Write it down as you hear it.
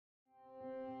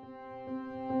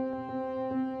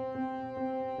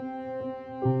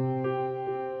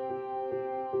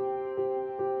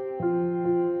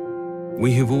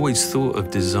We have always thought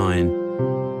of design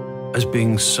as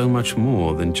being so much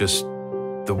more than just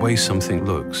the way something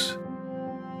looks.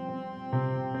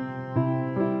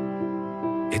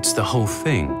 It's the whole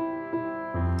thing,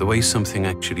 the way something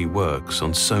actually works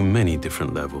on so many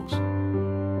different levels.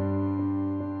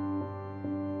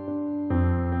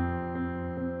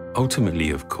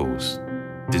 Ultimately, of course,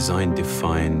 design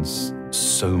defines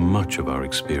so much of our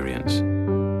experience.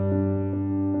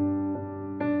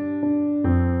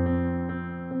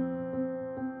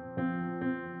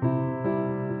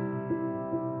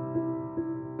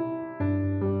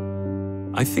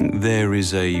 I think there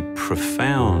is a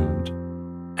profound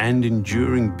and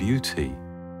enduring beauty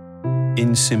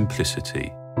in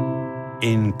simplicity,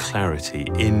 in clarity,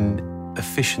 in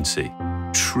efficiency.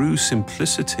 True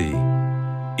simplicity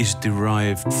is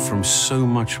derived from so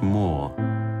much more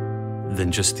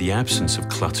than just the absence of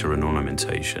clutter and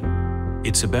ornamentation.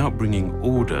 It's about bringing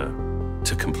order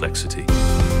to complexity.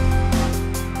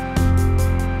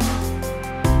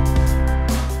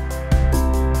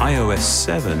 iOS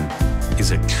 7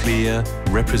 is a clear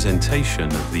representation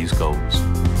of these goals.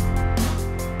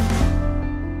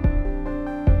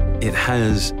 It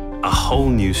has a whole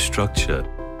new structure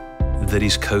that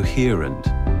is coherent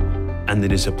and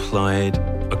that is applied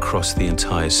across the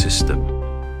entire system.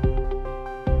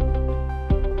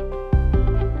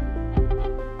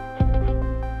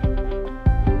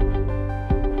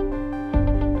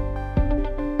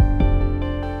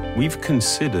 We've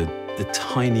considered the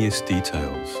tiniest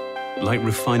details, like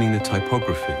refining the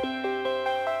typography,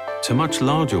 to much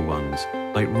larger ones,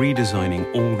 like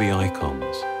redesigning all the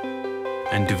icons.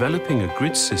 And developing a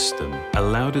grid system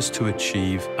allowed us to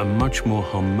achieve a much more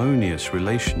harmonious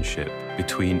relationship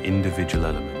between individual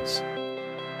elements.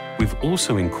 We've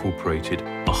also incorporated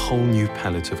a whole new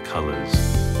palette of colors.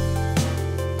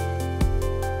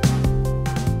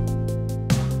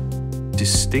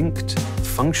 Distinct,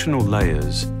 functional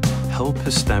layers help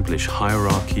establish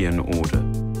hierarchy and order.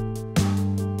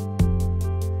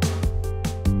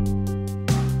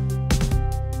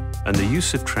 And the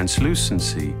use of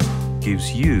translucency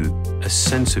gives you a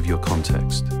sense of your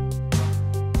context.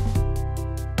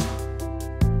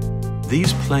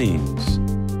 These planes,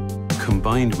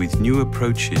 combined with new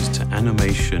approaches to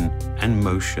animation and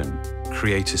motion,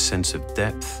 create a sense of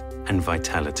depth and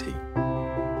vitality.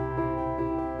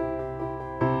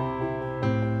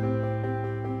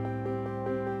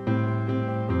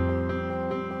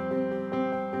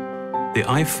 The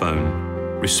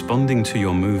iPhone, responding to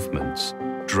your movements,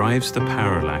 drives the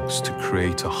parallax to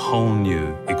create a whole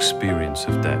new experience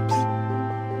of depth.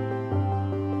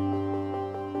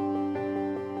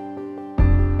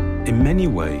 In many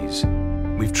ways,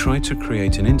 we've tried to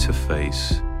create an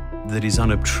interface that is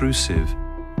unobtrusive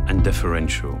and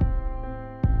deferential.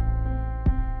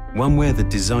 One where the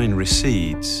design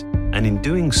recedes, and in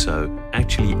doing so,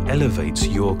 actually elevates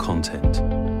your content.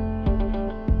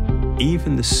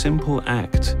 Even the simple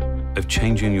act of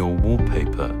changing your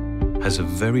wallpaper has a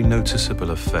very noticeable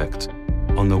effect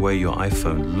on the way your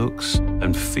iPhone looks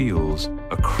and feels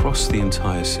across the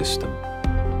entire system.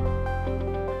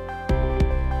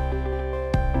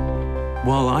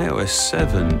 While iOS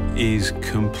 7 is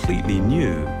completely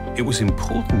new, it was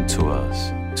important to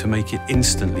us to make it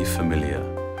instantly familiar.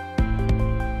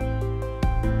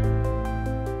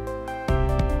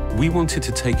 We wanted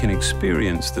to take an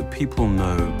experience that people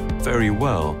know very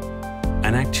well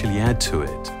and actually add to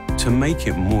it, to make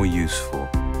it more useful,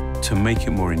 to make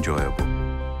it more enjoyable.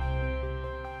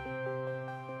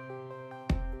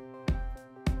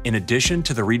 In addition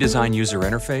to the redesigned user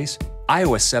interface,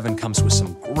 iOS 7 comes with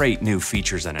some great new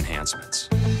features and enhancements.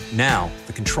 Now,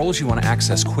 the controls you want to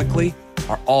access quickly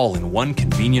are all in one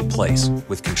convenient place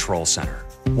with Control Center.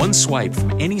 One swipe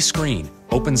from any screen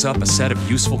opens up a set of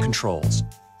useful controls.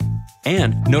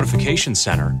 And Notification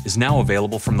Center is now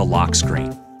available from the lock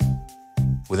screen,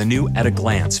 with a new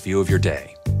at-a-glance view of your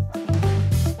day.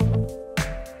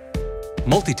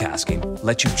 Multitasking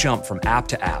lets you jump from app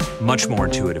to app much more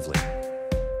intuitively.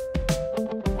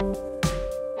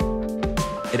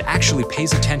 It actually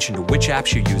pays attention to which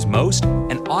apps you use most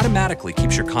and automatically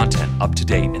keeps your content up to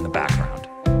date in the background.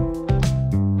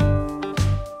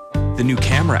 The new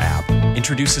Camera app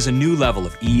introduces a new level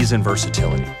of ease and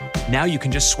versatility. Now you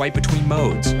can just swipe between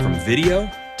modes, from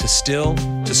video to still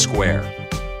to square,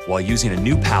 while using a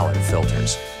new palette of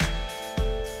filters.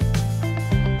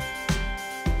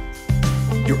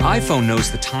 Your iPhone knows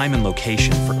the time and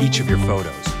location for each of your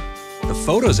photos. The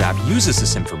Photos app uses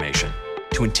this information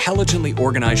to intelligently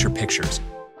organize your pictures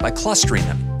by clustering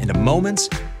them into moments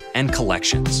and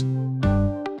collections.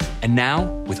 And now,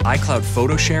 with iCloud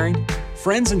photo sharing,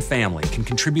 Friends and family can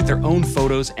contribute their own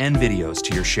photos and videos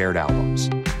to your shared albums.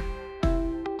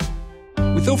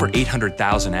 With over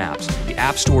 800,000 apps, the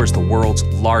App Store is the world's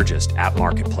largest app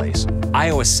marketplace.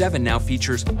 iOS 7 now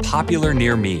features Popular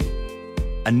Near Me,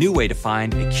 a new way to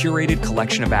find a curated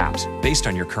collection of apps based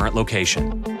on your current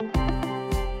location.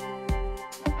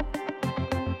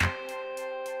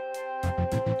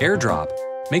 AirDrop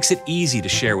makes it easy to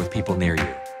share with people near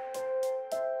you.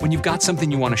 When you've got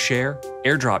something you want to share,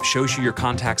 AirDrop shows you your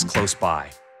contacts close by.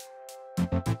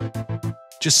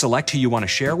 Just select who you want to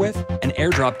share with, and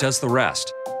AirDrop does the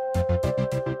rest.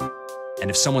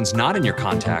 And if someone's not in your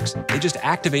contacts, they just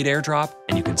activate AirDrop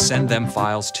and you can send them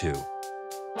files too.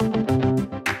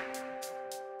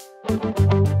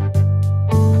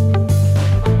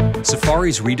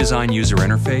 Safari's redesigned user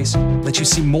interface lets you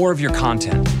see more of your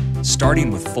content, starting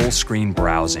with full-screen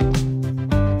browsing.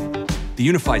 The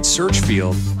unified search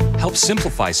field helps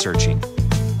simplify searching,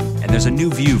 and there's a new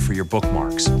view for your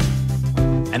bookmarks,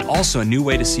 and also a new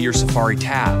way to see your Safari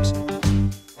tabs.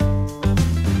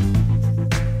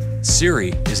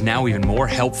 Siri is now even more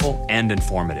helpful and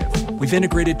informative. We've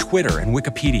integrated Twitter and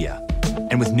Wikipedia,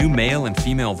 and with new male and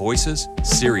female voices,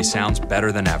 Siri sounds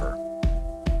better than ever.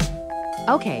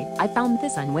 Okay, I found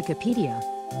this on Wikipedia.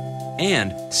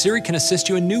 And Siri can assist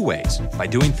you in new ways by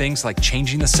doing things like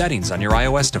changing the settings on your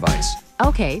iOS device.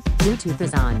 Okay, Bluetooth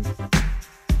is on.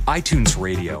 iTunes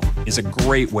Radio is a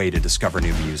great way to discover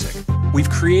new music. We've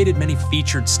created many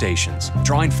featured stations,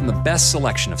 drawing from the best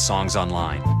selection of songs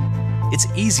online. It's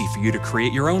easy for you to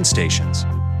create your own stations.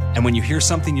 And when you hear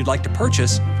something you'd like to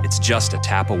purchase, it's just a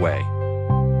tap away.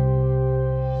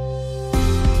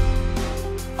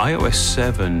 iOS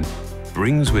 7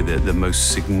 brings with it the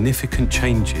most significant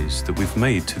changes that we've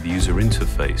made to the user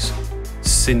interface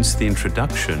since the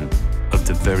introduction of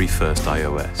the very first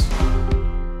iOS.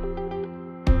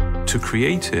 To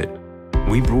create it,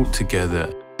 we brought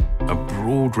together a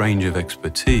broad range of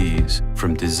expertise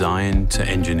from design to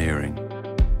engineering.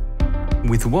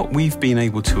 With what we've been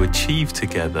able to achieve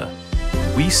together,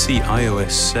 we see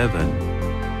iOS 7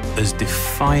 as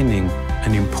defining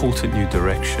an important new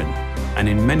direction and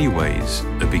in many ways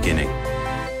a beginning.